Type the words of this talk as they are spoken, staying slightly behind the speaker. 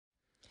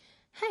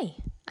Hey,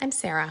 I'm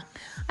Sarah.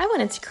 I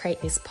wanted to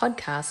create this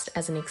podcast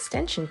as an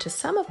extension to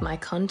some of my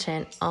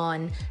content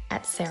on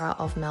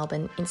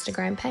 @SarahofMelbourne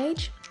Instagram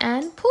page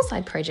and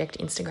Poolside Project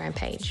Instagram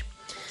page.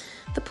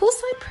 The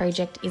Poolside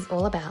Project is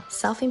all about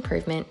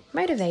self-improvement,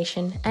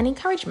 motivation, and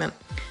encouragement,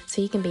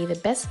 so you can be the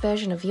best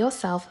version of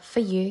yourself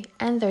for you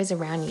and those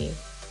around you.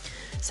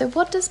 So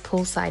what does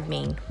poolside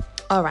mean?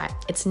 Alright,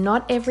 it's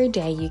not every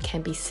day you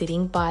can be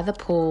sitting by the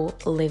pool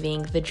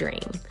living the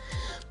dream.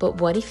 But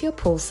what if your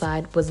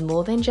poolside was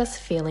more than just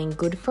feeling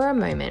good for a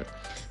moment,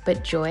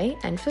 but joy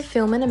and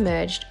fulfillment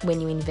emerged when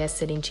you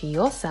invested into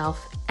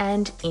yourself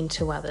and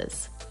into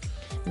others?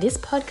 This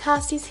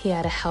podcast is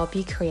here to help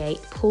you create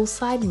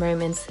poolside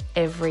moments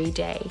every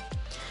day,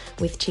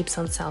 with tips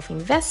on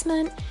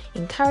self-investment,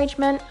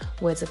 encouragement,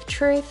 words of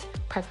truth,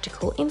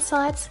 practical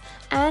insights,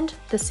 and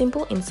the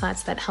simple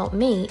insights that help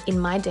me in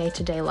my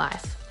day-to-day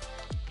life.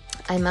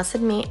 I must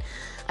admit,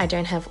 I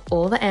don't have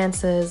all the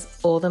answers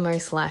or the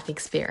most life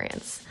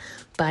experience,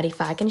 but if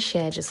I can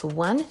share just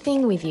one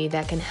thing with you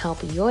that can help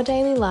your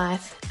daily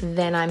life,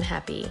 then I'm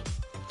happy.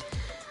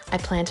 I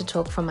plan to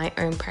talk from my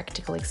own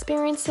practical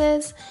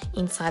experiences,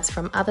 insights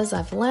from others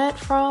I've learnt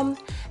from,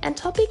 and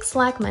topics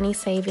like money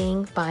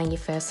saving, buying your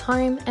first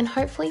home, and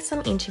hopefully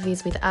some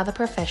interviews with other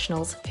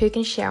professionals who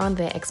can share on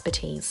their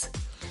expertise.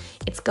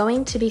 It's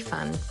going to be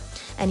fun.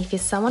 And if you're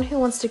someone who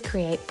wants to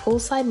create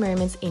poolside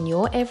moments in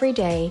your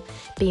everyday,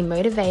 be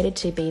motivated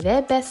to be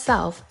their best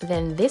self,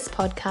 then this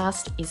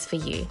podcast is for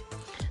you.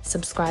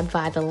 Subscribe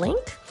via the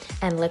link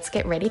and let's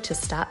get ready to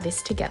start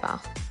this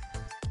together.